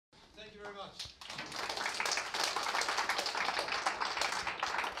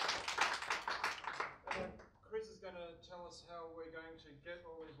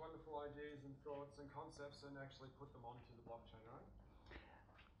and actually put them onto the blockchain, right?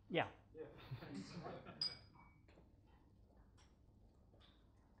 Yeah. Yeah.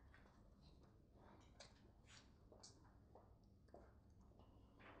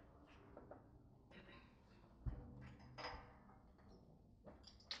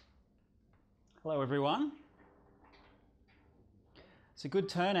 Hello, everyone. It's a good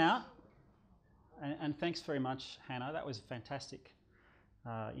turnout, and thanks very much, Hannah. That was a fantastic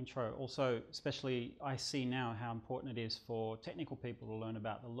intro. Also, especially I see now how important it is for technical people to learn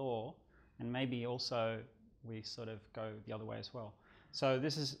about the law, and maybe also we sort of go the other way as well. So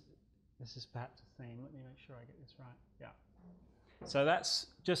this is perhaps a theme. Let me make sure I get this right. Yeah. So that's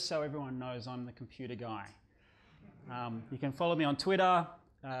just so everyone knows I'm the computer guy. You can follow me on Twitter.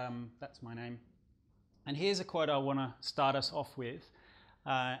 That's my name. And here's a quote I want to start us off with.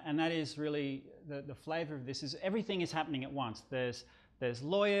 And that is really the flavour of this is everything is happening at once. There's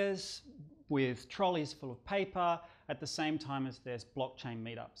lawyers with trolleys full of paper at the same time as there's blockchain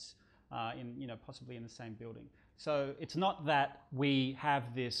meetups possibly in the same building. So it's not that we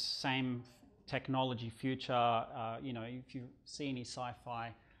have this same technology future. If you see any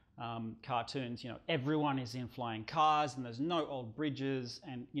sci-fi cartoons, everyone is in flying cars and there's no old bridges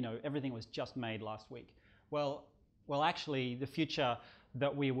and everything was just made last week. Well, actually, the future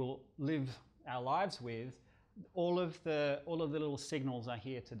that we will live our lives with, all of the little signals are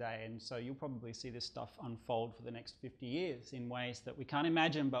here today, and so you'll probably see this stuff unfold for the next 50 years in ways that we can't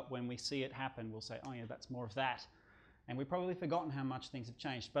imagine, but when we see it happen, we'll say, oh yeah, that's more of that. And we've probably forgotten how much things have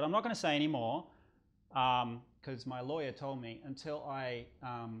changed. But I'm not going to say any more, because my lawyer told me until I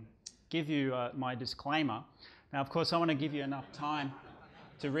give you my disclaimer. Now, of course, I want to give you enough time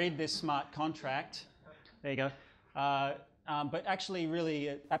to read this smart contract. There you go. But actually,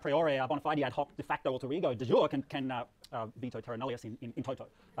 really, a priori, bona fide ad hoc de facto alter ego de jure can veto terra nullius in toto.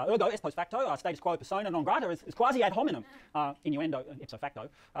 Ergo, est post facto, status quo persona non grata is quasi ad hominem, innuendo ipso facto.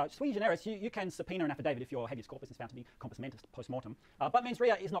 Sui generis, you can subpoena an affidavit if your habeas corpus is found to be compos mentis post mortem. But mens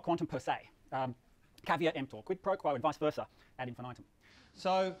rea is not quantum per se. Caveat emptor, quid pro quo, and vice versa, ad infinitum.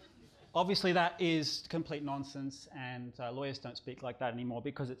 So, obviously that is complete nonsense, and lawyers don't speak like that anymore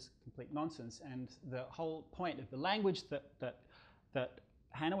because it's complete nonsense. And the whole point of the language that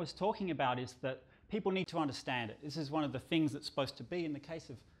Hannah was talking about is that people need to understand it. This is one of the things that's supposed to be in the case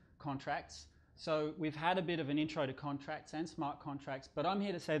of contracts. So we've had a bit of an intro to contracts and smart contracts, but I'm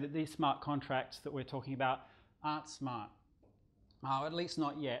here to say that these smart contracts that we're talking about aren't smart. At least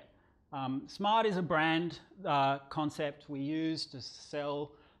not yet. Smart is a brand concept we use to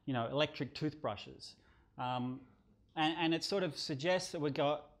sell electric toothbrushes. And it sort of suggests that we've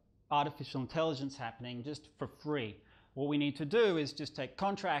got artificial intelligence happening just for free. What we need to do is just take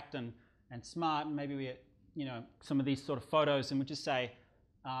contract and smart, and maybe we get, some of these sort of photos, and we just say,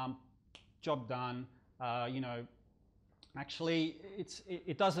 job done. Actually,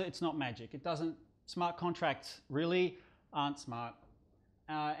 it's not magic. It doesn't. Smart contracts really aren't smart.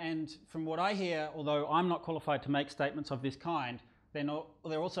 And from what I hear, although I'm not qualified to make statements of this kind,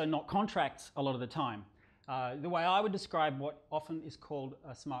 they're also not contracts a lot of the time. The way I would describe what often is called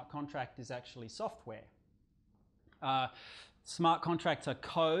a smart contract is actually software. Smart contracts are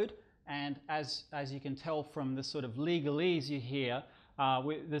code, and as you can tell from the sort of legalese you hear,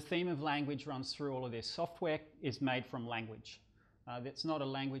 the theme of language runs through all of this. Software is made from language. It's not a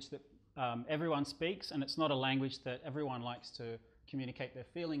language that everyone speaks, and it's not a language that everyone likes to communicate their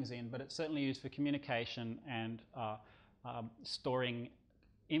feelings in, but it's certainly used for communication and storing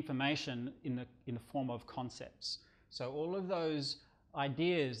information in the form of concepts. So all of those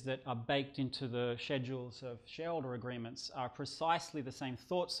ideas that are baked into the schedules of shareholder agreements are precisely the same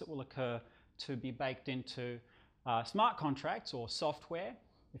thoughts that will occur to be baked into smart contracts or software,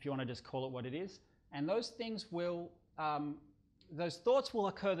 if you want to just call it what it is. And those things will, those thoughts will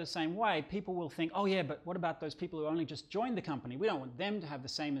occur the same way. People will think, oh yeah, but what about those people who only just joined the company? We don't want them to have the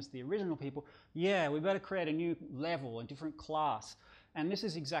same as the original people. Yeah, we better create a new level, a different class. And this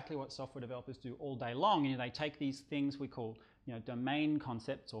is exactly what software developers do all day long. They take these things we call domain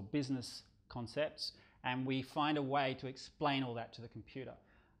concepts or business concepts, and we find a way to explain all that to the computer.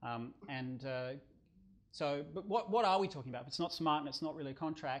 But what are we talking about? It's not smart and it's not really a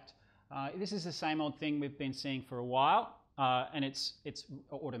contract. This is the same old thing we've been seeing for a while. And it's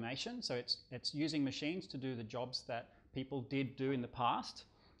automation, so it's using machines to do the jobs that people did do in the past.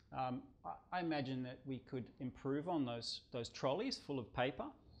 I imagine that we could improve on those trolleys full of paper.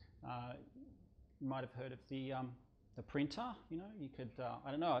 You might have heard of the printer. You could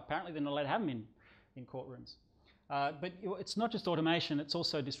I don't know. Apparently they're not allowed to have them in courtrooms. But it's not just automation; it's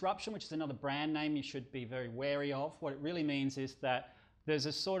also disruption, which is another brand name you should be very wary of. What it really means is that there's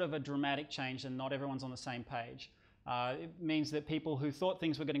a sort of a dramatic change and not everyone's on the same page. It means that people who thought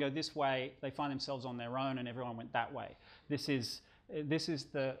things were going to go this way, they find themselves on their own and everyone went that way. This is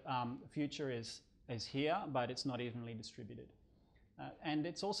the future is here, but it's not evenly distributed. And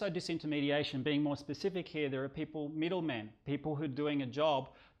it's also disintermediation. Being more specific here, there are people, middlemen, people who are doing a job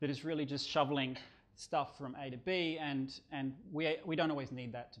that is really just shoveling stuff from A to B, and we don't always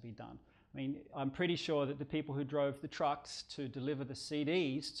need that to be done. I mean, I'm pretty sure that the people who drove the trucks to deliver the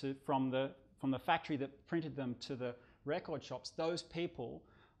CDs from the factory that printed them to the record shops, those people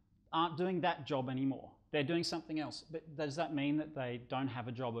aren't doing that job anymore. They're doing something else. But does that mean that they don't have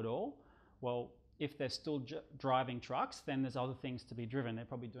a job at all? Well, if they're still driving trucks, then there's other things to be driven. They're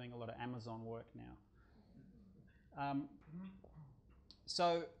probably doing a lot of Amazon work now.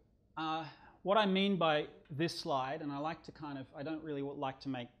 What I mean by this slide, and I like to I don't really like to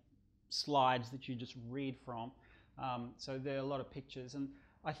make slides that you just read from. So there are a lot of pictures. And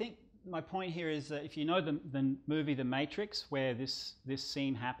I think my point here is that if you know the movie The Matrix, where this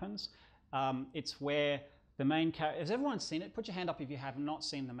scene happens, it's where the main character... Has everyone seen it? Put your hand up if you have not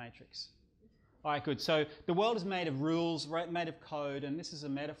seen The Matrix. All right, good. So the world is made of rules, made of code, and this is a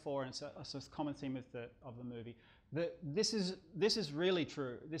metaphor, and it's a common theme of the movie. This is really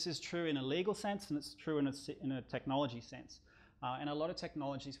true. This is true in a legal sense, and it's true in a technology sense. And a lot of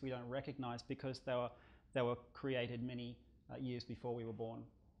technologies we don't recognize because they were created many years before we were born.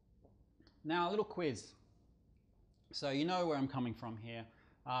 Now, a little quiz. So you know where I'm coming from here.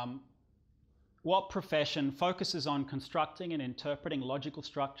 What profession focuses on constructing and interpreting logical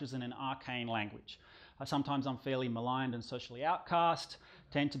structures in an arcane language? Sometimes I'm fairly maligned and socially outcast,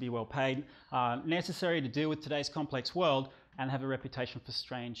 tend to be well paid, necessary to deal with today's complex world, and have a reputation for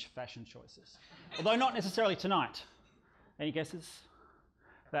strange fashion choices. Although not necessarily tonight. Any guesses?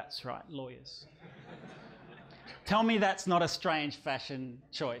 That's right, lawyers. Tell me that's not a strange fashion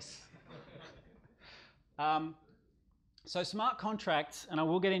choice. So smart contracts, and I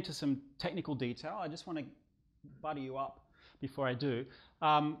will get into some technical detail. I just want to butter you up before I do.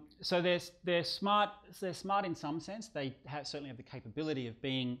 So they're smart in some sense. They certainly have the capability of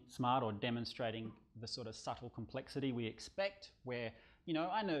being smart or demonstrating the sort of subtle complexity we expect, where,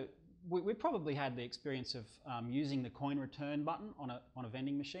 I know we probably had the experience of using the coin return button on a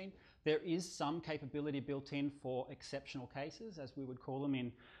vending machine. There is some capability built in for exceptional cases, as we would call them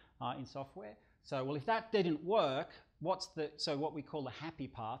in software. So, well, if that didn't work, what we call the happy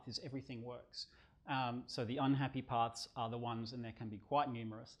path is everything works. So the unhappy paths are the ones, and there can be quite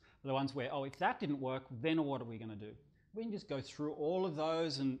numerous, the ones where, if that didn't work, then what are we going to do? We can just go through all of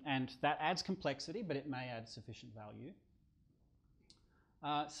those, and that adds complexity, but it may add sufficient value.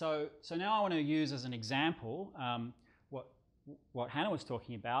 So now I want to use as an example what Hannah was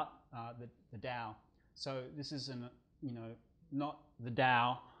talking about, the DAO. So this is not the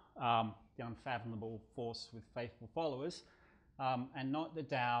DAO, the unfathomable force with faithful followers, and not the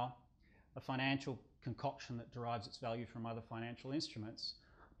DAO, a financial concoction that derives its value from other financial instruments,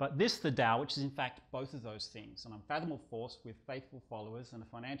 but the DAO, which is in fact both of those things, an unfathomable force with faithful followers and a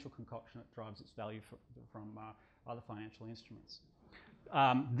financial concoction that derives its value from other financial instruments.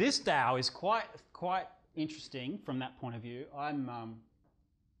 This DAO is quite interesting from that point of view. I'm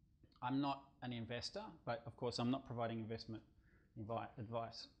not an investor, but of course I'm not providing investment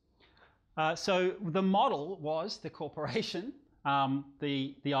advice. So the model was the corporation,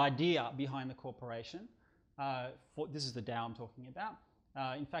 the idea behind the corporation. This is the DAO I'm talking about.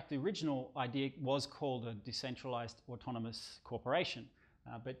 In fact, the original idea was called a Decentralized Autonomous Corporation.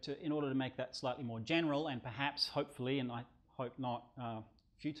 But in order to make that slightly more general and perhaps, hopefully, and I hope not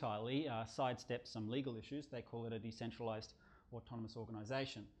futilely, sidestep some legal issues, they call it a Decentralized Autonomous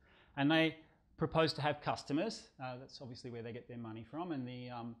Organisation. And they propose to have customers. That's obviously where they get their money from, and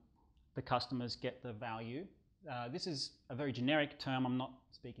the customers get the value. This is a very generic term. I'm not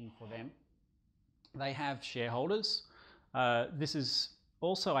speaking for them. They have shareholders. This is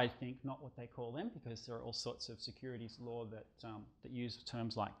also, I think, not what they call them, because there are all sorts of securities law that use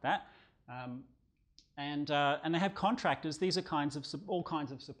terms like that. And they have contractors. These are all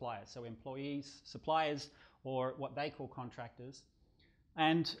kinds of suppliers. So employees, suppliers, or what they call contractors.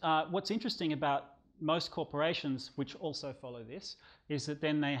 And what's interesting about most corporations, which also follow this, is that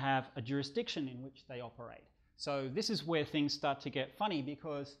then they have a jurisdiction in which they operate. So this is where things start to get funny,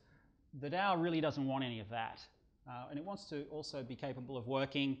 because the DAO really doesn't want any of that. And it wants to also be capable of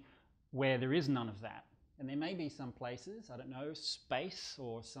working where there is none of that. And there may be some places, I don't know, space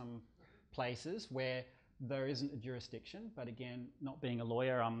or some places where there isn't a jurisdiction. But again, not being a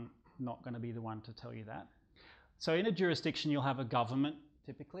lawyer, I'm not going to be the one to tell you that. So in a jurisdiction, you'll have a government,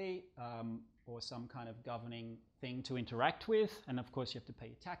 typically, or some kind of governing thing to interact with, and of course you have to pay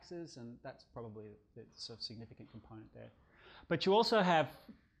your taxes, and that's probably the sort of significant component there. But you also have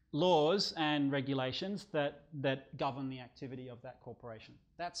laws and regulations that govern the activity of that corporation.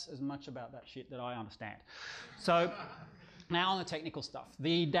 That's as much about that shit that I understand. So now on the technical stuff.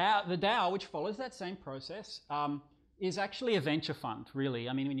 The DAO, which follows that same process, is actually a venture fund, really.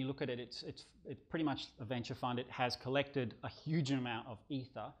 I mean, when you look at it, it's pretty much a venture fund. It has collected a huge amount of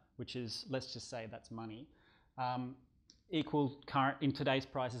ether, which is, let's just say that's money, equal current, in today's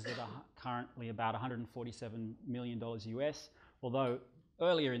prices that are currently about $147 million US, although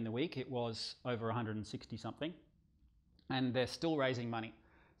earlier in the week it was over 160 something, and they're still raising money.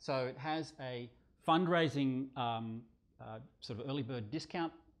 So it has a fundraising sort of early bird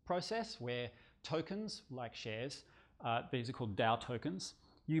discount process where tokens, like shares, these are called DAO tokens,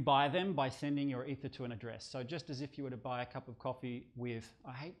 you buy them by sending your ether to an address. So just as if you were to buy a cup of coffee with,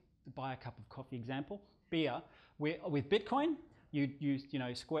 I hate the buy a cup of coffee example, beer, with Bitcoin, you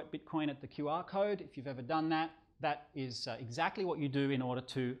squirt Bitcoin at the QR code. If you've ever done that, that is exactly what you do in order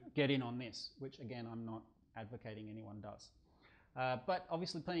to get in on this, which again, I'm not advocating anyone does. But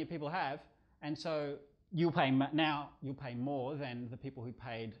obviously plenty of people have, and so you'll pay more than the people who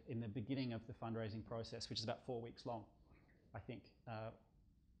paid in the beginning of the fundraising process, which is about 4 weeks long, I think.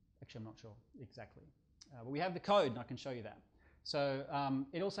 Actually, I'm not sure exactly. But we have the code, and I can show you that. So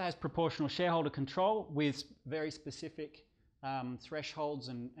it also has proportional shareholder control with very specific thresholds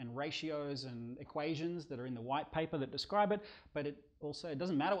and ratios and equations that are in the white paper that describe it. But it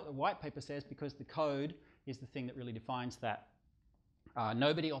doesn't matter what the white paper says, because the code is the thing that really defines that.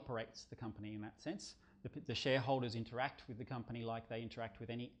 Nobody operates the company in that sense. The shareholders interact with the company like they interact with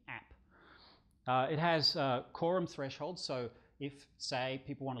any app. It has quorum thresholds, so if, say,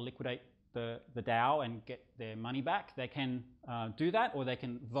 people want to liquidate the DAO and get their money back, they can do that, or they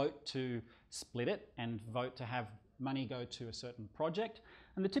can vote to split it and vote to have money go to a certain project.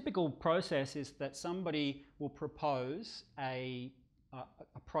 And the typical process is that somebody will propose a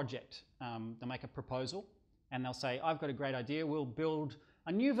project. They'll make a proposal, and they'll say, I've got a great idea, we'll build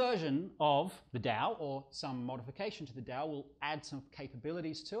a new version of the DAO, or some modification to the DAO. We'll add some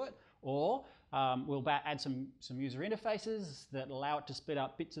capabilities to it, or we'll add some user interfaces that allow it to spit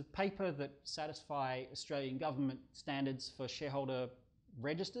out bits of paper that satisfy Australian government standards for shareholder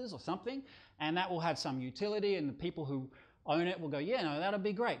registers or something, and that will have some utility, and the people who own it will go, yeah, no, that'll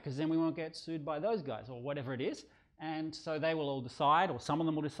be great, because then we won't get sued by those guys, or whatever it is. And so they will all decide, or some of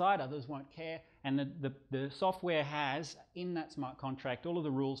them will decide, others won't care. And the software has, in that smart contract, all of the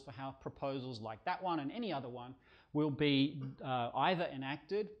rules for how proposals like that one and any other one will be either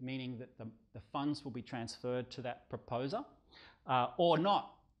enacted, meaning that the funds will be transferred to that proposer, or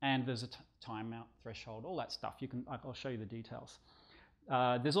not. And there's a timeout threshold, all that stuff. I'll show you the details.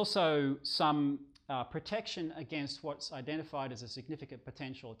 There's also some protection against what's identified as a significant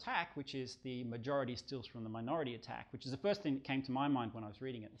potential attack, which is the majority steals from the minority attack, which is the first thing that came to my mind when I was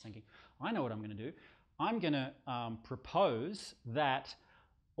reading it and thinking, I know what I'm going to do. I'm going to propose that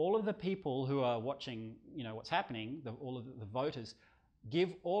all of the people who are watching, what's happening, all of the voters,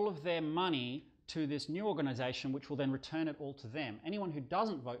 give all of their money to this new organization, which will then return it all to them. Anyone who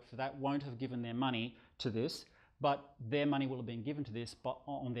doesn't vote for that won't have given their money to this, but their money will have been given to this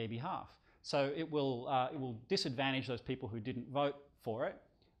on their behalf. So it will disadvantage those people who didn't vote for it,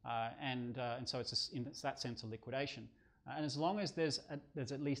 and so it's in that sense a liquidation. And as long as there's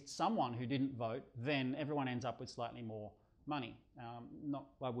at least someone who didn't vote, then everyone ends up with slightly more money.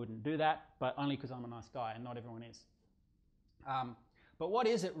 I wouldn't do that, but only because I'm a nice guy, and not everyone is. But what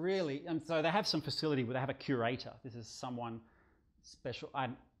is it really? And so they have some facility where they have a curator. This is someone special.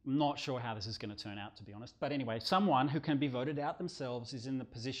 I'm not sure how this is going to turn out, to be honest. But anyway, someone who can be voted out themselves is in the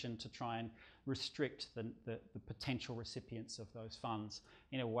position to try and restrict the potential recipients of those funds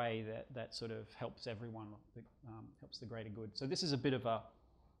in a way that sort of helps everyone, helps the greater good. So this is a bit of a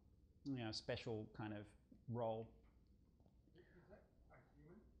special kind of role. Is that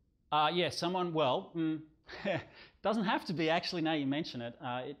a human? Yeah, someone, doesn't have to be actually, now you mention it.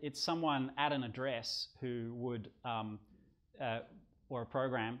 It's someone at an address who would, or a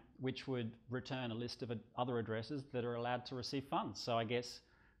program which would return a list of other addresses that are allowed to receive funds. So I guess,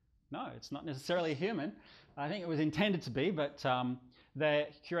 no, it's not necessarily a human. I think it was intended to be, but the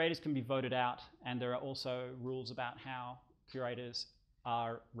curators can be voted out, and there are also rules about how curators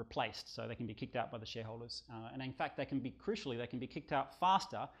are replaced. So they can be kicked out by the shareholders. And in fact, they can be kicked out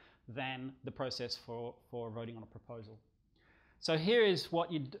faster than the process for voting on a proposal. So here is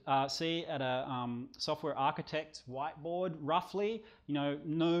what you'd see at a software architect's whiteboard, roughly.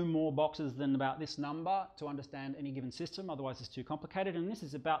 No more boxes than about this number to understand any given system, otherwise it's too complicated. And this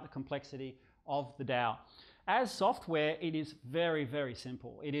is about the complexity of the DAO. As software, it is very, very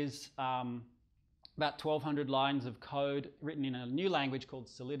simple. It is about 1,200 lines of code written in a new language called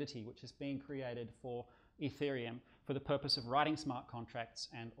Solidity, which is being created for Ethereum for the purpose of writing smart contracts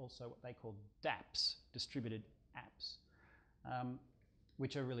and also what they call dApps, distributed apps,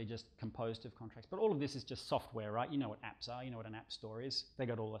 which are really just composed of contracts. But all of this is just software, right? You know what apps are, you know what an app store is. They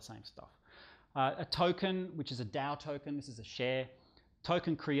got all the same stuff. A token, which is a DAO token, this is a share.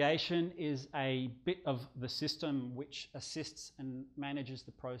 Token creation is a bit of the system which assists and manages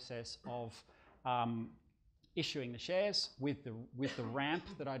the process of issuing the shares with the ramp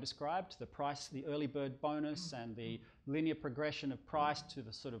that I described, the price, the early bird bonus, and the linear progression of price to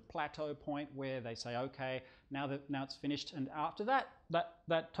the sort of plateau point where they say, okay, now it's finished, and after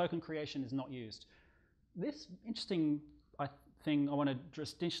that token creation is not used. This interesting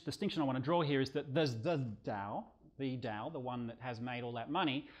distinction I want to draw here is that there's the DAO, the one that has made all that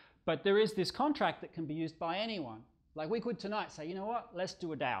money, but there is this contract that can be used by anyone. Like we could tonight say, you know what, let's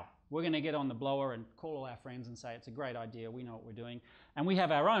do a DAO. We're going to get on the blower and call all our friends and say it's a great idea, we know what we're doing. And we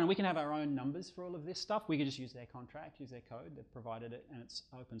have our own, we can have our own numbers for all of this stuff. We could just use their contract, use their code, they've provided it, and it's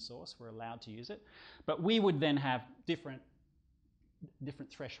open source, we're allowed to use it. But we would then have different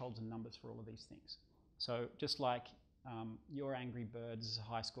thresholds and numbers for all of these things. So just like your Angry Birds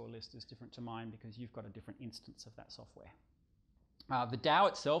high score list is different to mine because you've got a different instance of that software. The DAO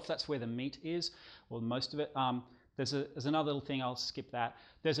itself, that's where the meat is, or most of it. There's another little thing, I'll skip that.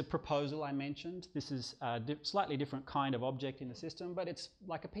 There's a proposal I mentioned. This is a slightly different kind of object in the system, but it's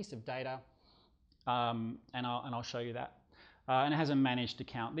like a piece of data, and I'll show you that. And it has a managed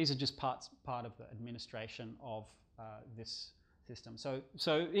account. These are just part of the administration of this system.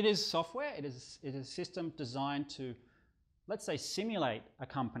 So it is software. It is a system designed to, let's say, simulate a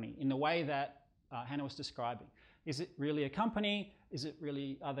company in the way that Hannah was describing. Is it really a company?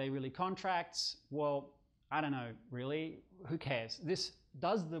 Are they really contracts? Well, I don't know, really. Who cares? This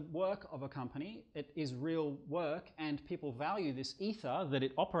does the work of a company. It is real work, and people value this ether that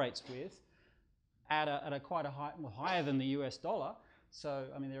it operates with at a quite a high, well, higher than the US dollar. So,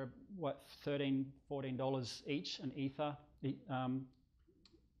 I mean, they're what, $13, $14 each, an ether,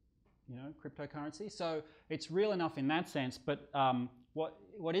 cryptocurrency. So it's real enough in that sense. But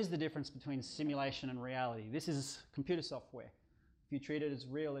what is the difference between simulation and reality? This is computer software. If you treat it as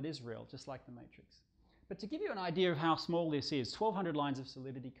real, it is real, just like the Matrix. But to give you an idea of how small this is, 1,200 lines of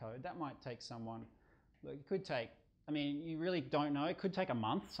Solidity code, that might take someone, look, it could take, I mean, you really don't know, it could take a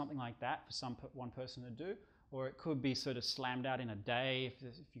month, something like that, for one person to do, or it could be sort of slammed out in a day if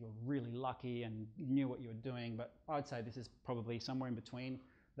you were really lucky and knew what you were doing. But I'd say this is probably somewhere in between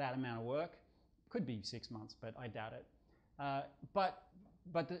that amount of work. Could be 6 months, but I doubt it.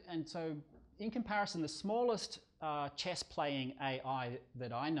 And so in comparison, the smallest chess playing AI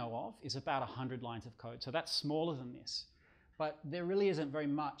that I know of is about 100 lines of code. So that's smaller than this. But there really isn't very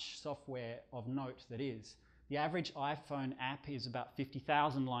much software of note that is. The average iPhone app is about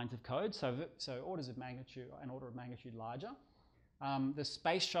 50,000 lines of code, so an order of magnitude larger. The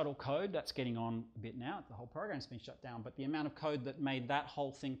space shuttle code, that's getting on a bit now. The whole program's been shut down, but the amount of code that made that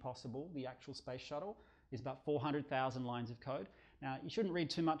whole thing possible, the actual space shuttle, is about 400,000 lines of code. Now, you shouldn't read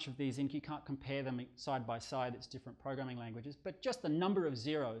too much of these in. You can't compare them side by side. It's different programming languages. But just the number of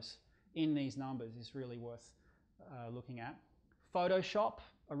zeros in these numbers is really worth looking at. Photoshop,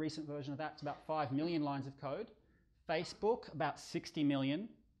 a recent version of that, it's about 5 million lines of code. Facebook, about 60 million.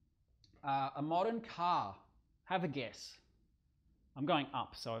 A modern car, have a guess. I'm going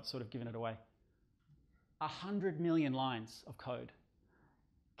up, so I've sort of given it away. 100 million lines of code.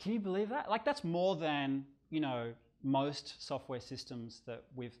 Can you believe that? Like, that's more than, most software systems that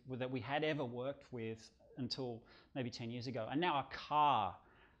we had ever worked with until maybe 10 years ago. And now a car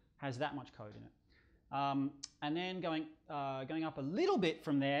has that much code in it. And then going up a little bit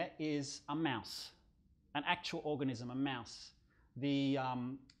from there is a mouse, an actual organism, a mouse. The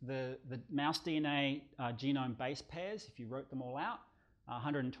mouse DNA genome base pairs, if you wrote them all out,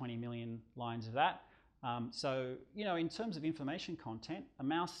 120 million lines of that. So, in terms of information content, the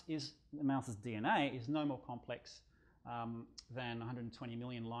mouse's DNA is no more complex than 120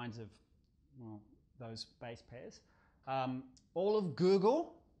 million lines of, those base pairs. All of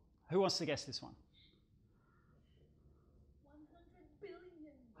Google, who wants to guess this one?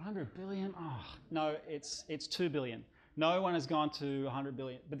 100 billion. 100 billion? Oh, no, it's 2 billion. No one has gone to 100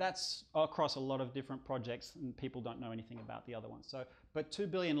 billion, but that's across a lot of different projects and people don't know anything about the other ones. So, but 2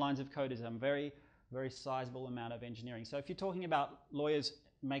 billion lines of code is a very, very sizable amount of engineering. So if you're talking about lawyers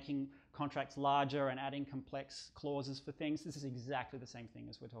making contracts larger and adding complex clauses for things, this is exactly the same thing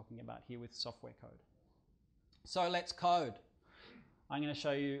as we're talking about here with software code. So let's code. I'm going to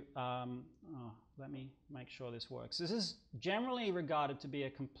show you, let me make sure this works. This is generally regarded to be a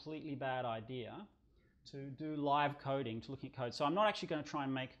completely bad idea to do live coding, to look at code. So I'm not actually going to try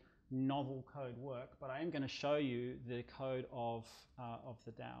and make novel code work, but I am going to show you the code of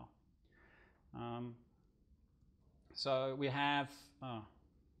the DAO. So we have,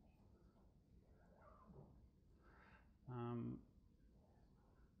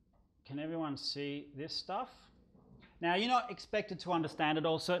 can everyone see this stuff? Now, you're not expected to understand it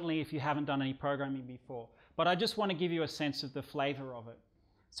all, certainly if you haven't done any programming before, but I just want to give you a sense of the flavor of it.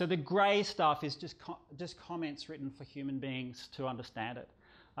 So the grey stuff is just comments written for human beings to understand it.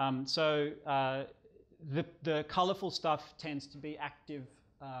 The colourful stuff tends to be active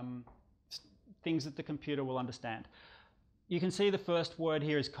things that the computer will understand. You can see the first word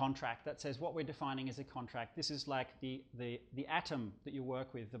here is contract. That says what we're defining as a contract. This is like the atom that you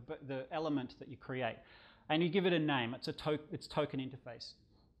work with, the element that you create. And you give it a name. It's token interface.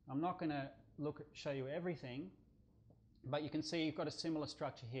 I'm not going to show you everything, but you can see you've got a similar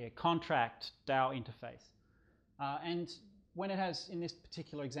structure here. Contract, DAO interface. And when it has, in this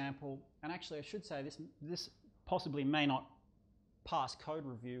particular example, and actually I should say this possibly may not pass code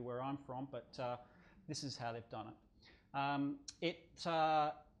review where I'm from, but this is how they've done it.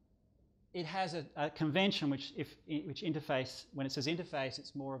 It has a convention which interface, when it says interface,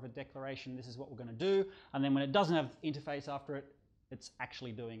 it's more of a declaration, this is what we're going to do, and then when it doesn't have interface after it, it's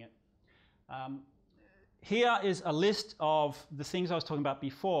actually doing it. Here is a list of the things I was talking about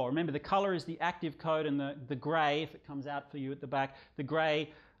before. Remember, the color is the active code, and the gray, if it comes out for you at the back, the gray,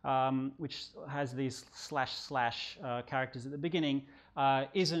 which has these / characters at the beginning,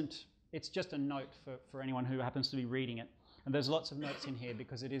 it's just a note for anyone who happens to be reading it. And there's lots of notes in here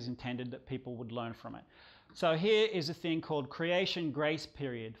because it is intended that people would learn from it. So here is a thing called creation grace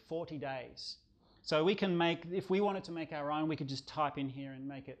period, 40 days. So we can make, if we wanted to make our own, we could just type in here and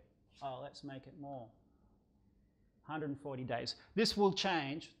make it, let's make it more. 140 days. This will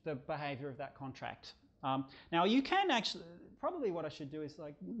change the behavior of that contract. Now you can actually, probably what I should do is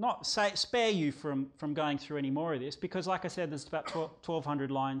not spare you from going through any more of this, because like I said, there's about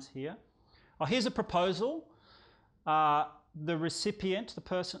 1,200 lines here. Here's a proposal. The recipient, the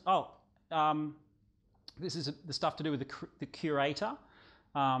person, this is the stuff to do with the curator.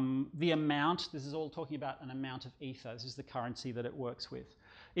 The amount, this is all talking about an amount of ether. This is the currency that it works with.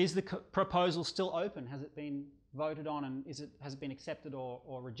 Is the proposal still open? Has it been voted on, and has it been accepted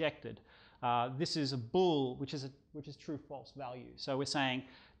or rejected? This is a bool, which is true-false value. So we're saying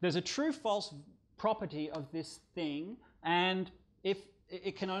there's a true-false property of this thing, and if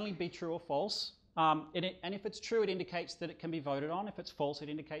it can only be true or false, and if it's true, it indicates that it can be voted on. If it's false, it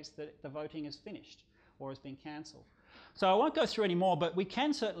indicates that the voting is finished or has been cancelled. So I won't go through any more, but we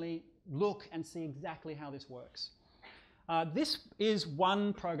can certainly look and see exactly how this works. This is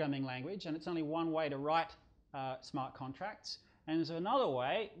one programming language, and it's only one way to write smart contracts. And there's another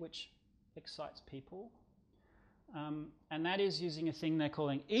way which excites people, and that is using a thing they're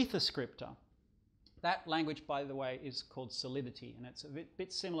calling EtherScripter. That language, by the way, is called Solidity, and it's a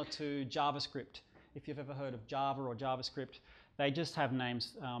bit similar to JavaScript. If you've ever heard of Java or JavaScript, they just have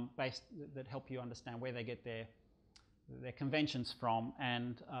names that help you understand where they get their conventions from,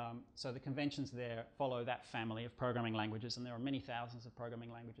 and so the conventions there follow that family of programming languages, and there are many thousands of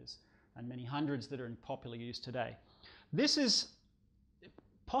programming languages and many hundreds that are in popular use today. This is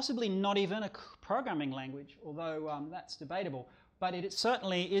possibly not even a programming language, although that's debatable. But it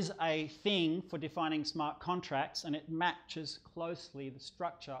certainly is a thing for defining smart contracts, and it matches closely the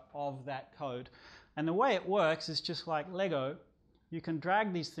structure of that code. And the way it works is just like Lego. You can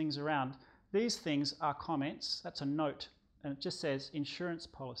drag these things around. These things are comments. That's a note, and it just says insurance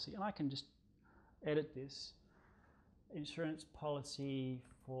policy. And I can just edit this. Insurance policy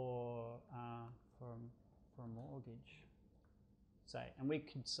for a mortgage, say. And we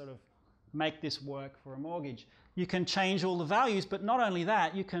could sort of make this work for a mortgage. You can change all the values, but not only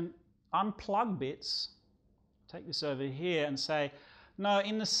that, you can unplug bits, take this over here and say, no,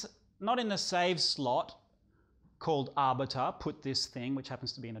 not in the save slot called arbiter, put this thing, which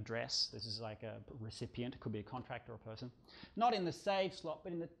happens to be an address. This is like a recipient, it could be a contractor or a person. Not in the save slot,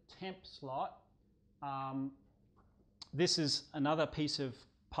 but in the temp slot. This is another piece of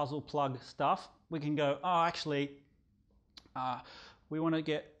puzzle plug stuff. We can go, actually, we want to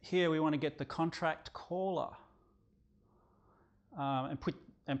get the contract caller and put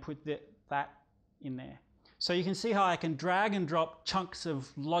that in there. So you can see how I can drag and drop chunks of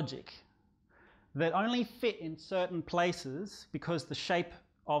logic that only fit in certain places because the shape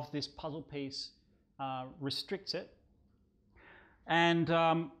of this puzzle piece restricts it. And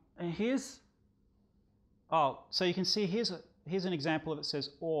so you can see here's here's an example of it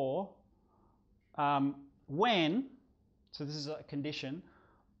says or, when, so this is a condition,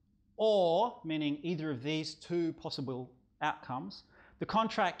 or, meaning either of these two possible outcomes, the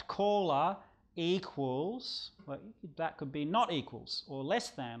contract caller equals, well, that could be not equals or less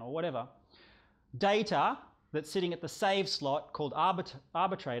than or whatever, data that's sitting at the save slot called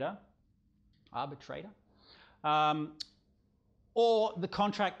arbitrator, or the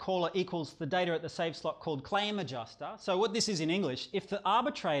contract caller equals the data at the save slot called claim adjuster. So what this is in English, if the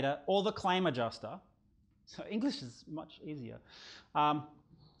arbitrator or the claim adjuster, so English is much easier,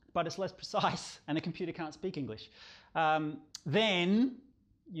 but it's less precise and the computer can't speak English, then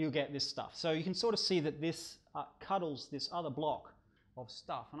you get this stuff. So you can sort of see that this cuddles this other block of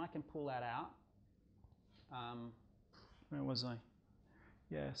stuff, and I can pull that out. Where was I?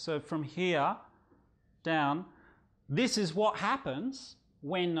 Yeah, so from here down, this is what happens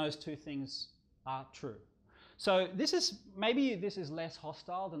when those two things are true. So this is, maybe this is less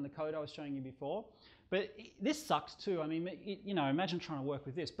hostile than the code I was showing you before, but this sucks too. I mean, you know, imagine trying to work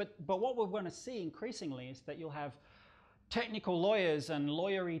with this. But what we're going to see increasingly is that you'll have technical lawyers and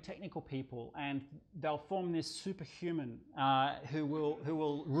lawyery technical people, and they'll form this superhuman who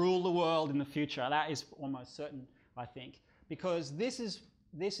will rule the world in the future. That is almost certain, I think, because this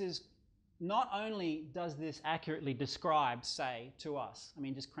is not only does this accurately describe, say, to us, I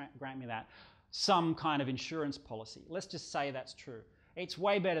mean, just grant me that, some kind of insurance policy. Let's just say that's true. It's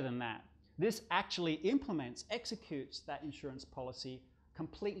way better than that. This actually implements, executes that insurance policy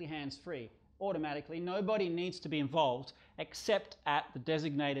completely hands-free, automatically. Nobody needs to be involved except at the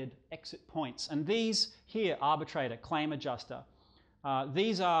designated exit points. And these here, arbitrator, claim adjuster,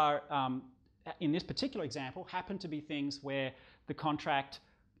 these are, in this particular example, happen to be things where the contract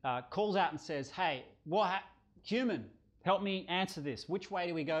calls out and says, hey, human, help me answer this. Which way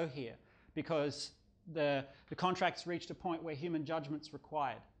do we go here? Because the contract's reached a point where human judgment's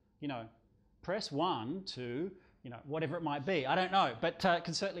required. You know, press 1 to, you know, whatever it might be. I don't know, but it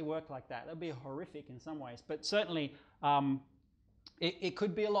can certainly work like that. That'd be horrific in some ways, but certainly it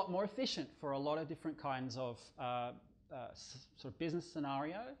could be a lot more efficient for a lot of different kinds of sort of business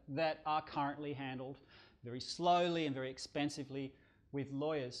scenario that are currently handled very slowly and very expensively with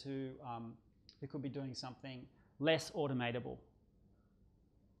lawyers who could be doing something less automatable.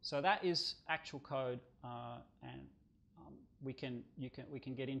 So that is actual code, and we can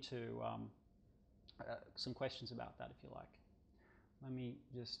get into some questions about that if you like. Let me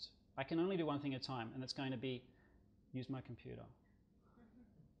just, I can only do one thing at a time, and it's going to be use my computer.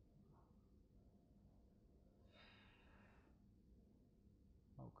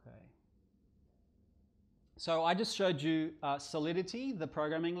 Okay. So I just showed you Solidity, the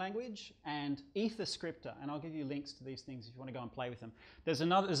programming language, and Etherscriptor, and I'll give you links to these things if you want to go and play with them. There's a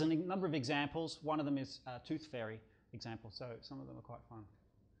number of examples. One of them is Tooth Fairy example, so some of them are quite fun.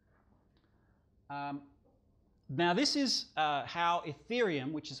 Now this is how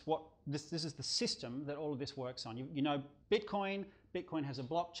Ethereum, which is what this is the system that all of this works on. You know Bitcoin. Bitcoin has a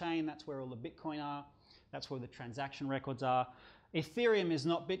blockchain. That's where all the Bitcoin are. That's where the transaction records are. Ethereum is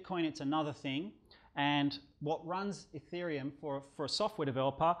not Bitcoin. It's another thing. And what runs Ethereum for a software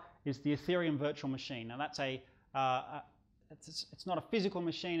developer is the Ethereum virtual machine. Now that's it's not a physical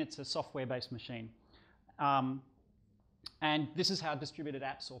machine. It's a software-based machine. And this is how distributed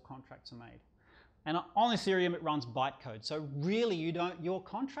apps or contracts are made. And on Ethereum, it runs bytecode. So really, your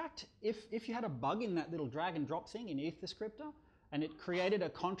contract, if you had a bug in that little drag and drop thing in Etherscriptor, and it created a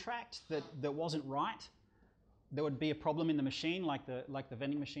contract that wasn't right, there would be a problem in the machine, like the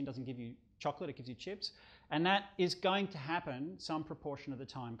vending machine doesn't give you chocolate, it gives you chips. And that is going to happen some proportion of the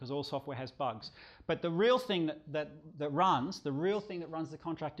time, because all software has bugs. But the real thing that runs the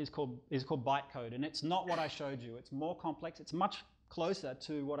contract is called bytecode, and it's not what I showed you. It's more complex. It's much closer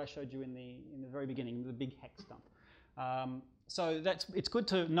to what I showed you in the very beginning, the big hex dump. So it's good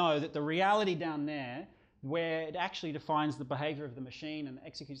to know that the reality down there, where it actually defines the behavior of the machine and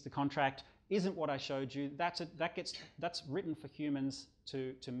executes the contract, isn't what I showed you. That's written for humans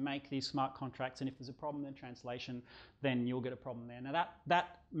to make these smart contracts, and if there's a problem in translation, then you'll get a problem there. Now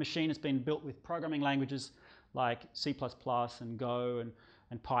that machine has been built with programming languages like C++ and Go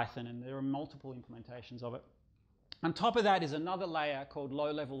and Python, and there are multiple implementations of it. On top of that is another layer called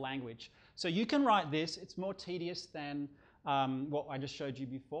low-level language. So you can write this. It's more tedious than what I just showed you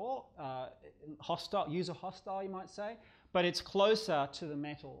before. User hostile, you might say, but it's closer to the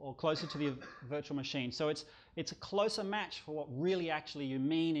metal or closer to the virtual machine. So it's a closer match for what really actually you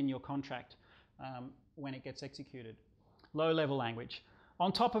mean in your contract when it gets executed. Low-level language.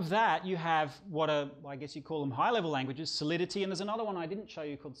 On top of that, you have what I guess you call them high-level languages, Solidity, and there's another one I didn't show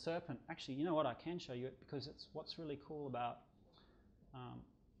you called Serpent. Actually, you know what? I can show you it because it's what's really cool about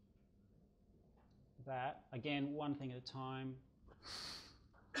that. Again, one thing at a time.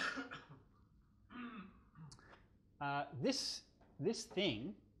 This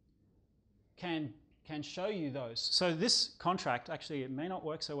thing can show you those. So this contract, actually, it may not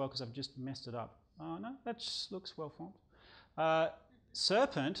work so well because I've just messed it up. Oh, no, that just looks well formed.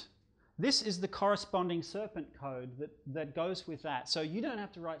 Serpent, this is the corresponding Serpent code that goes with that. So you don't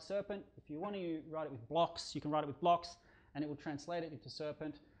have to write Serpent. If you want to write it with blocks, you can write it with blocks, and it will translate it into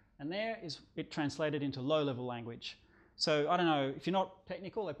Serpent. And there is it translated into low-level language. So I don't know, if you're not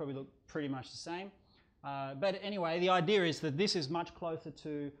technical, they probably look pretty much the same. But anyway, the idea is that this is much closer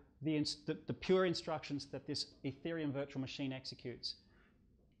to the pure instructions that this Ethereum virtual machine executes.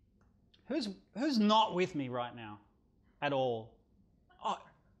 Who's not with me right now at all? Oh,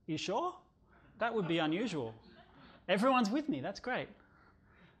 you sure? That would be unusual. Everyone's with me, that's great.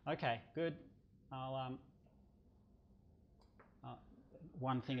 Okay, good. I'll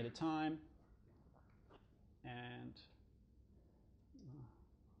one thing at a time. And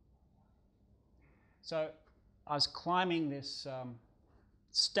so I was climbing this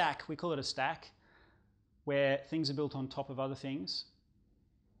stack, we call it a stack, where things are built on top of other things.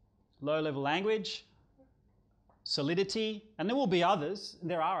 Low-level language, solidity, and there will be others,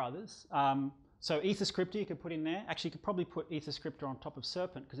 there are others. So EtherScriptor you could put in there. Actually, you could probably put EtherScriptor on top of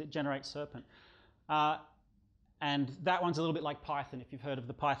Serpent because it generates Serpent. And that one's a little bit like Python, if you've heard of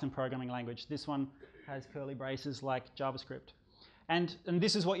the Python programming language. This one has curly braces like JavaScript. And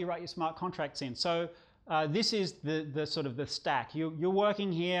this is what you write your smart contracts in. So this is the sort of the stack. You're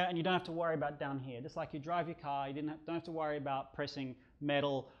working here and you don't have to worry about down here. Just like you drive your car, you don't have to worry about pressing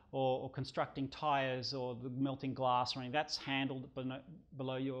metal or constructing tires or the melting glass or anything. That's handled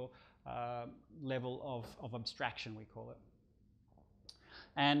below your level of abstraction, we call it.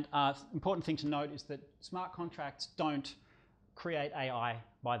 And important thing to note is that smart contracts don't create AI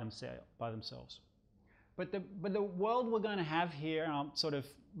by themselves. But the world we're going to have here, and I'll sort of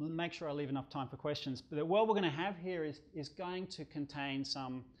make sure I leave enough time for questions, but the world we're going to have here is going to contain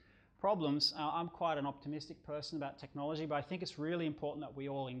some problems. I'm quite an optimistic person about technology, but I think it's really important that we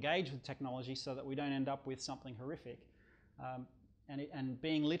all engage with technology so that we don't end up with something horrific. And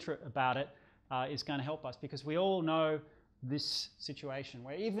being literate about it is going to help us, because we all know this situation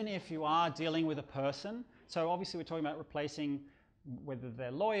where even if you are dealing with a person, so obviously we're talking about replacing whether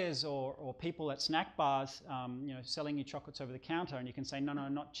they're lawyers or people at snack bars, selling you chocolates over the counter, and you can say, no,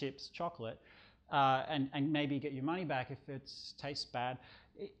 not chips, chocolate, and maybe get your money back if it tastes bad.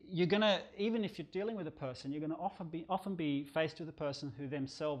 You're gonna, even if you're dealing with a person, you're gonna often be faced with a person who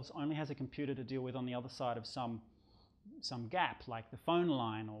themselves only has a computer to deal with on the other side of some gap, like the phone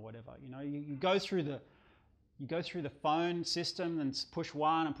line or whatever. You go through the phone system and push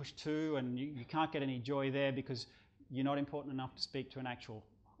 1 and push 2, and you can't get any joy there because you're not important enough to speak to an actual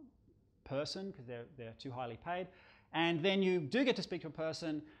person because they're too highly paid. And then you do get to speak to a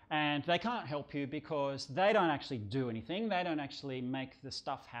person and they can't help you because they don't actually do anything. They don't actually make the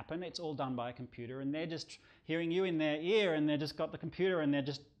stuff happen. It's all done by a computer, and they're just hearing you in their ear, and they've just got the computer and they're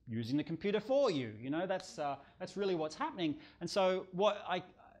just using the computer for you. That's really what's happening. And so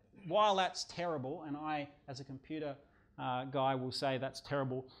while that's terrible, and I as a computer guy will say that's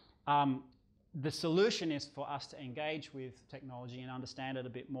terrible, the solution is for us to engage with technology and understand it a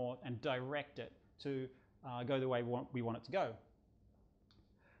bit more and direct it to go the way we want it to go.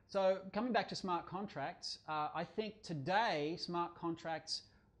 So coming back to smart contracts, I think today smart contracts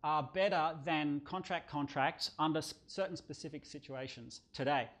are better than contracts under certain specific situations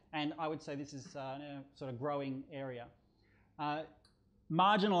today. And I would say this is a sort of growing area.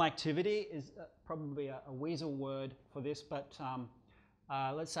 Marginal activity is probably a weasel word for this, but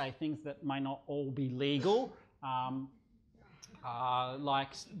let's say things that may not all be legal,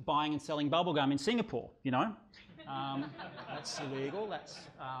 like buying and selling bubblegum in Singapore, that's illegal, that's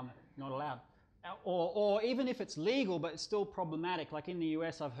not allowed. Or even if it's legal, but it's still problematic, like in the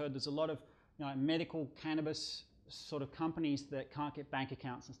US I've heard there's a lot of medical cannabis sort of companies that can't get bank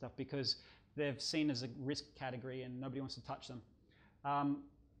accounts and stuff because they're seen as a risk category and nobody wants to touch them.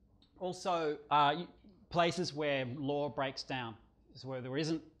 Also, places where law breaks down, is where there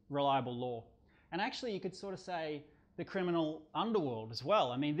isn't reliable law. And actually you could sort of say the criminal underworld as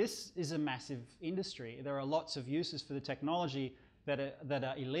well. I mean, this is a massive industry. There are lots of uses for the technology that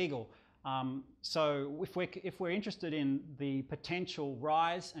are illegal. So if we're interested in the potential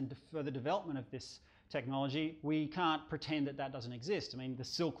rise and further development of this technology, we can't pretend that that doesn't exist. I mean, the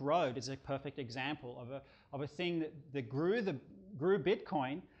Silk Road is a perfect example of a thing that grew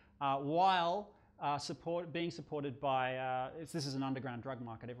Bitcoin while being supported by, this is an underground drug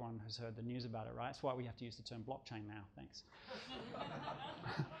market. Everyone has heard the news about it, right? That's why we have to use the term blockchain now. Thanks.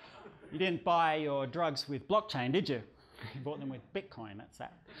 You didn't buy your drugs with blockchain, did you? You bought them with Bitcoin. That's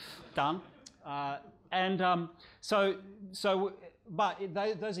that. Done. But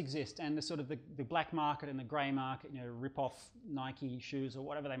those exist, and the sort of the black market and the grey market, rip off Nike shoes or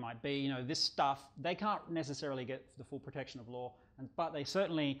whatever they might be, this stuff, they can't necessarily get the full protection of law, but they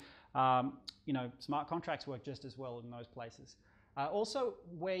certainly, smart contracts work just as well in those places. Also,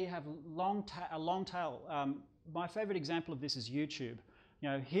 where you have a long tail, my favorite example of this is YouTube.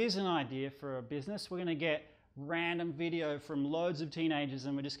 Here's an idea for a business. We're going to get random video from loads of teenagers,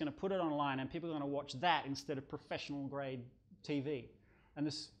 and we're just going to put it online, and people are going to watch that instead of professional grade TV. And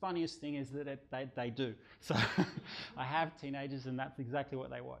the funniest thing is that they do. So I have teenagers, and that's exactly what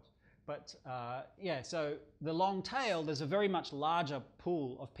they watch. But yeah, so the long tail, there's a very much larger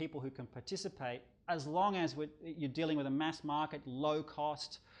pool of people who can participate, as long as you're dealing with a mass market, low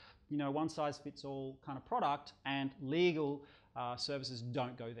cost, one size fits all kind of product, and legal services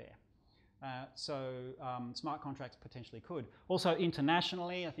don't go there. Smart contracts potentially could. Also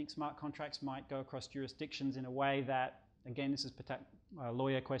internationally, I think smart contracts might go across jurisdictions in a way that, again, this is a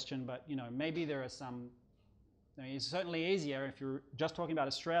lawyer question, but maybe there are some, it's certainly easier if you're just talking about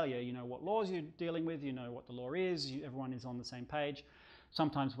Australia, you know what laws you're dealing with, you know what the law is, everyone is on the same page.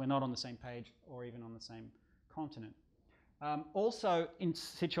 Sometimes we're not on the same page or even on the same continent. Also in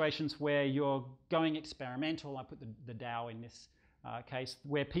situations where you're going experimental, I put the DAO in this case,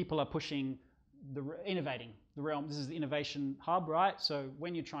 where people are pushing, innovating the realm. This is the innovation hub, right? So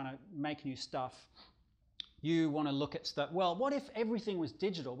when you're trying to make new stuff, you want to look at stuff. Well, what if everything was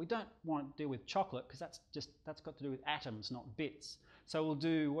digital? We don't want to deal with chocolate because that's got to do with atoms, not bits. So we'll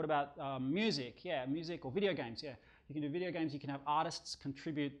do, what about music? Yeah, music or video games. Yeah, you can do video games. You can have artists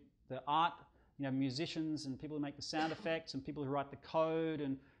contribute the art. Musicians and people who make the sound effects and people who write the code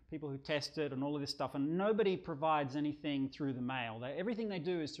and people who test it and all of this stuff. And nobody provides anything through the mail. Everything they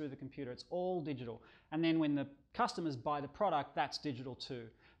do is through the computer. It's all digital. And then when the customers buy the product, that's digital too.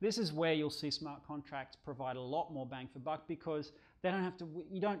 This is where you'll see smart contracts provide a lot more bang for buck, because they don't have to,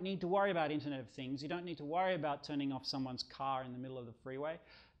 you don't need to worry about Internet of Things. You don't need to worry about turning off someone's car in the middle of the freeway.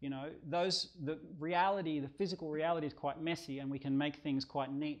 The physical reality is quite messy, and we can make things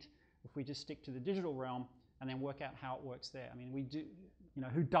quite neat if we just stick to the digital realm and then work out how it works there. I mean, we do,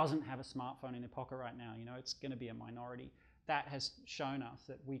 who doesn't have a smartphone in their pocket right now? It's going to be a minority. That has shown us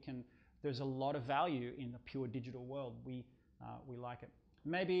that there's a lot of value in the pure digital world. We like it.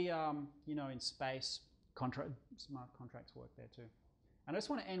 Maybe, in space, smart contracts work there too. And I just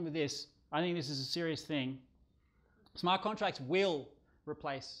want to end with this. I think this is a serious thing. Smart contracts will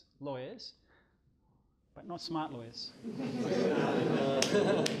replace lawyers, but not smart lawyers.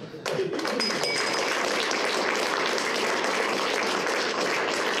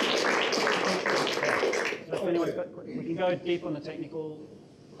 So anyway, we can go deep on the technical,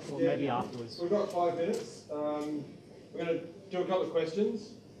 or maybe afterwards. We've got 5 minutes. We're going to do a couple of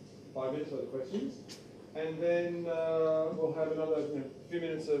questions, 5 minutes worth of questions, and then we'll have another few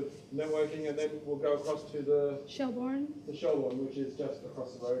minutes of networking, and then we'll go across to the Shelbourne, which is just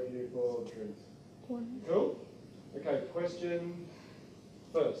across the road here for drinks. Cool? Okay, question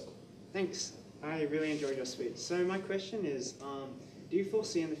first. Thanks. I really enjoyed your speech. So my question is, do you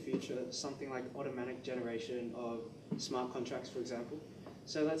foresee in the future something like automatic generation of smart contracts, for example?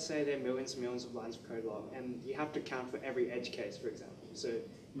 So let's say there are millions and millions of lines of code log, and you have to count for every edge case, for example. So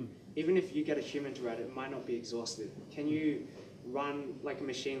even if you get a human to write it, it might not be exhaustive. Can you run like a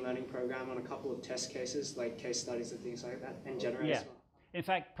machine learning program on a couple of test cases, like case studies and things like that, and generate smart? In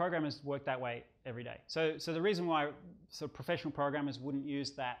fact, programmers work that way every day. So the reason why professional programmers wouldn't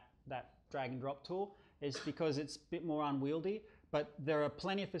use that drag and drop tool is because it's a bit more unwieldy. But there are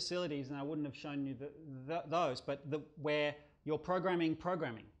plenty of facilities, and I wouldn't have shown you those, but where you're programming.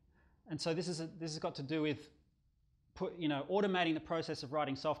 And so this has got to do with automating the process of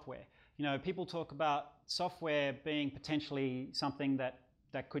writing software. People talk about software being potentially something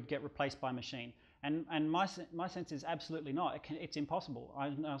that could get replaced by machine. And my sense is absolutely not. It's impossible.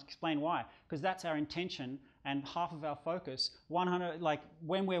 I'll explain why. Because that's our intention and half of our focus.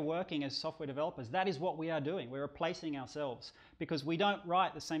 When we're working as software developers, that is what we are doing. We're replacing ourselves because we don't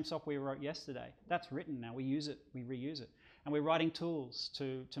write the same software we wrote yesterday. That's written now. We use it. We reuse it. And we're writing tools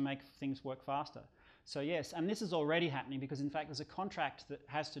to make things work faster. So yes, and this is already happening because in fact there's a contract that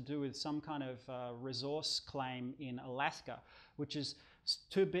has to do with some kind of resource claim in Alaska, which is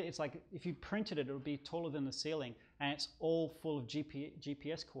too big. It's like if you printed it, it would be taller than the ceiling, and it's all full of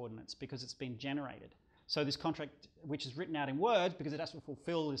GPS coordinates because it's been generated. So this contract, which is written out in words because it has to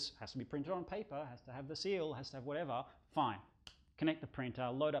fulfill this, has to be printed on paper, has to have the seal, has to have whatever, fine. Connect the printer,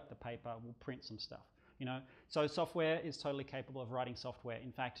 load up the paper, we'll print some stuff. You know, so software is totally capable of writing software.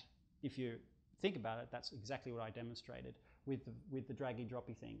 In fact, if you think about it, that's exactly what I demonstrated with the draggy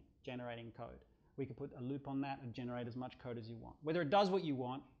droppy thing, generating code. We could put a loop on that and generate as much code as you want. Whether it does what you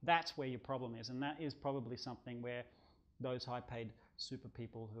want, that's where your problem is, and that is probably something where those high-paid super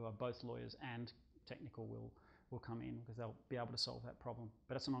people who are both lawyers and technical will come in, because they'll be able to solve that problem.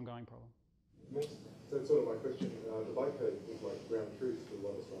 But it's an ongoing problem. That's sort of my question. The bytecode is like ground truth for a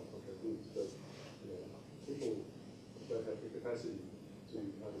lot of smart contract rules, but people don't have the capacity to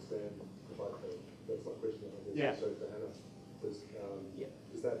understand the bytecode. That's my question. I guess also for Hannah.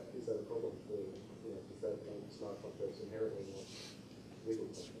 Is that a problem for is that smart contracts inherently not legal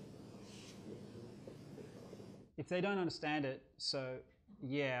contracts? If they don't understand it, so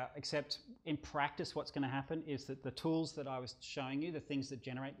yeah, except in practice what's going to happen is that the tools that I was showing you, the things that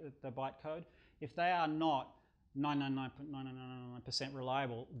generate the bytecode, if they are not 99.999%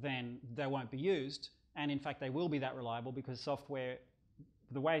 reliable, then they won't be used. And in fact, they will be that reliable because software,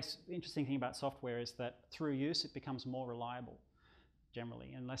 the interesting thing about software is that through use, it becomes more reliable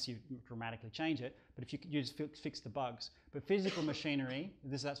generally, unless you dramatically change it. But if you just fix the bugs. But physical machinery,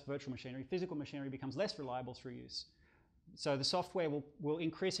 that's virtual machinery, physical machinery becomes less reliable through use. So the software will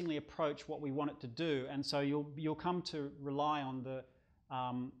increasingly approach what we want it to do, and so you'll come to rely on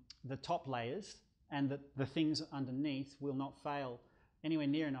the top layers, and the things underneath will not fail anywhere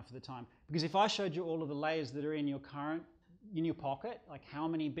near enough of the time. Because if I showed you all of the layers that are in your pocket, like how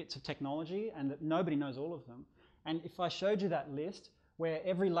many bits of technology, and that nobody knows all of them, and if I showed you that list where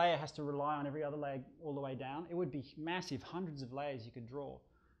every layer has to rely on every other layer all the way down, it would be massive, hundreds of layers you could draw.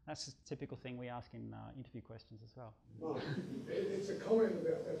 That's a typical thing we ask in interview questions as well. It's a comment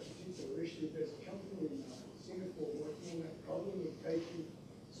about that particular issue. There's a company in Singapore working on that problem of taking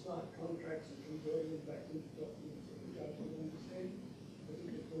smart contracts and converting them back into documents that we don't understand. I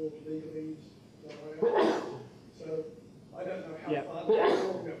think they're called legalese.io. So I don't know how far they're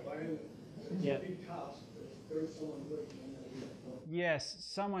talking that way, and it's a big task, but there is someone working on that. Yes,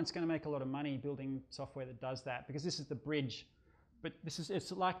 someone's going to make a lot of money building software that does that, because this is the bridge. But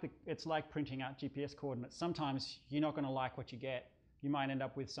it's like printing out GPS coordinates. Sometimes you're not going to like what you get. You might end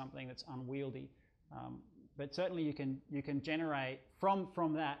up with something that's unwieldy. But certainly you can generate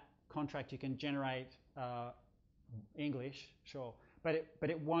from that contract. You can generate English, sure. But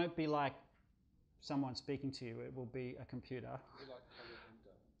it won't be like someone speaking to you. It will be a computer.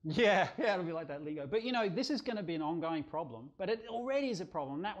 Yeah, it'll be like that lingo. But this is going to be an ongoing problem. But it already is a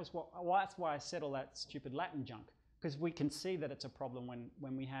problem. That's why I said all that stupid Latin junk. Because we can see that it's a problem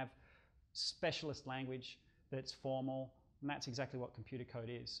when we have specialist language that's formal, and that's exactly what computer code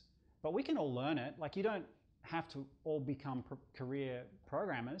is. But we can all learn it. Like, you don't have to all become career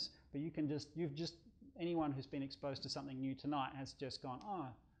programmers, but anyone who's been exposed to something new tonight has just gone, oh,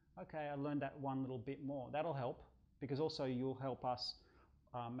 okay, I learned that one little bit more. That'll help, because also you'll help us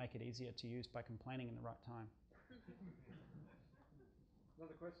make it easier to use by complaining in the right time.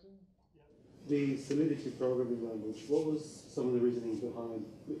 Another question? The Solidity programming language, what was some of the reasoning behind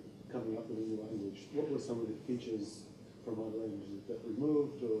coming up with a new language? What were some of the features from other languages that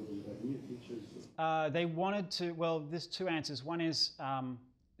removed, or did you have new features? They wanted to, well, there's two answers. One is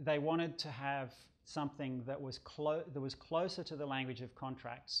they wanted to have something that was closer to the language of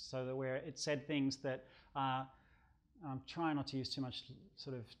contracts, so that where it said things that, I'm trying not to use too much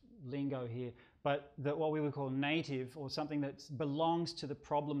sort of lingo here, but that what we would call native, or something that belongs to the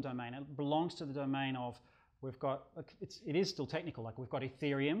problem domain. It belongs to the domain of, it is still technical, like we've got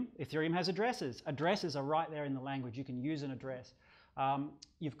Ethereum. Ethereum has addresses. Addresses are right there in the language. You can use an address.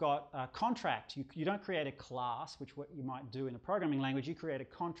 You've got a contract. You don't create a class, which what you might do in a programming language. You create a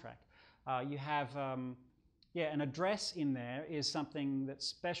contract. You have, an address in there is something that's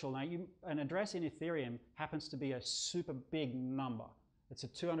special. Now, an address in Ethereum happens to be a super big number. It's a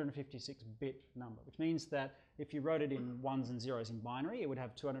 256-bit number, which means that if you wrote it in ones and zeros in binary, it would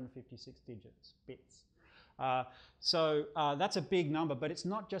have 256 bits. So that's a big number, but it's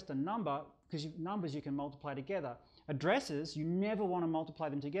not just a number, because numbers you can multiply together. Addresses, you never want to multiply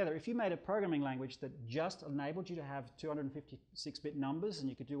them together. If you made a programming language that just enabled you to have 256-bit numbers and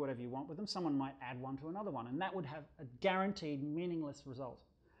you could do whatever you want with them, someone might add one to another one, and that would have a guaranteed meaningless result.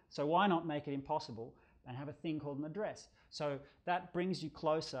 So why not make it impossible and have a thing called an address? So that brings you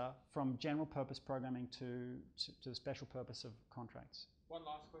closer from general purpose programming to the special purpose of contracts. One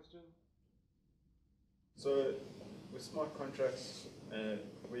last question. So with smart contracts,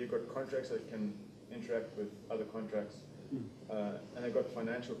 where you've got contracts that can interact with other contracts, and they've got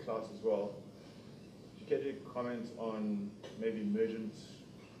financial class as well, you care to comment on maybe emergent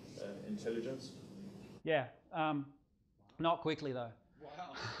intelligence? Yeah, not quickly though.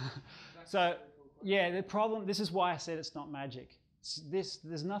 Wow. So, yeah, the problem, this is why I said it's not magic.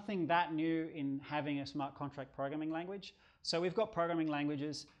 There's nothing that new in having a smart contract programming language. So we've got programming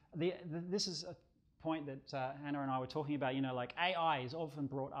languages. This is a point that Hannah and I were talking about, you know, like AI is often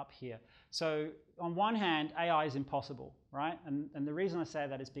brought up here. So on one hand, AI is impossible, right? And the reason I say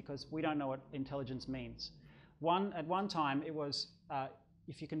that is because we don't know what intelligence means. At one time, it was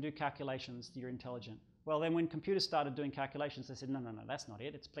if you can do calculations, you're intelligent. Well, then when computers started doing calculations, they said, no, that's not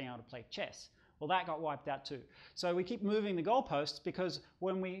it. It's being able to play chess. Well, that got wiped out too. So we keep moving the goalposts because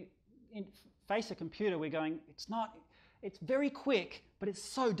when we face a computer, we're going, it's very quick, but it's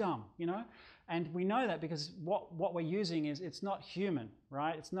so dumb, you know? And we know that because what we're using it's not human,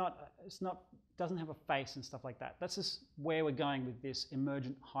 right? Doesn't have a face and stuff like that. That's just where we're going with this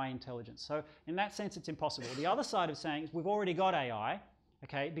emergent high intelligence. So in that sense, it's impossible. The other side of saying is we've already got AI,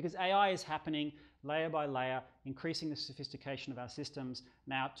 okay? Because AI is happening layer by layer, increasing the sophistication of our systems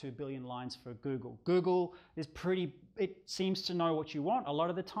now to 2 billion lines for Google. Google is it seems to know what you want a lot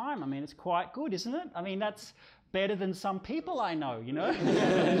of the time. I mean, it's quite good, isn't it? I mean, that's better than some people I know, you know?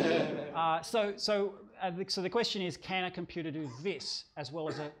 So the question is, can a computer do this as well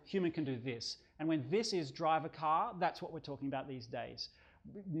as a human can do this? And when this is drive a car, that's what we're talking about these days.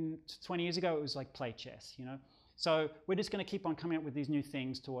 20 years ago, it was like play chess, you know? So we're just going to keep on coming up with these new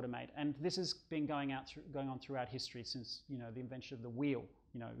things to automate. And this has been going on throughout history since, you know, the invention of the wheel.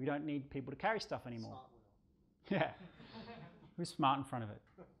 You know, we don't need people to carry stuff anymore. Smart wheel. Yeah. Who's smart in front of it?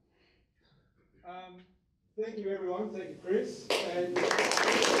 Thank you, everyone. Thank you, Chris. And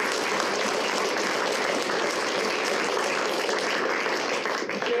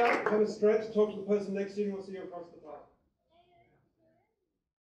get up, have a stretch, talk to the person next to you, and we'll see you across the park.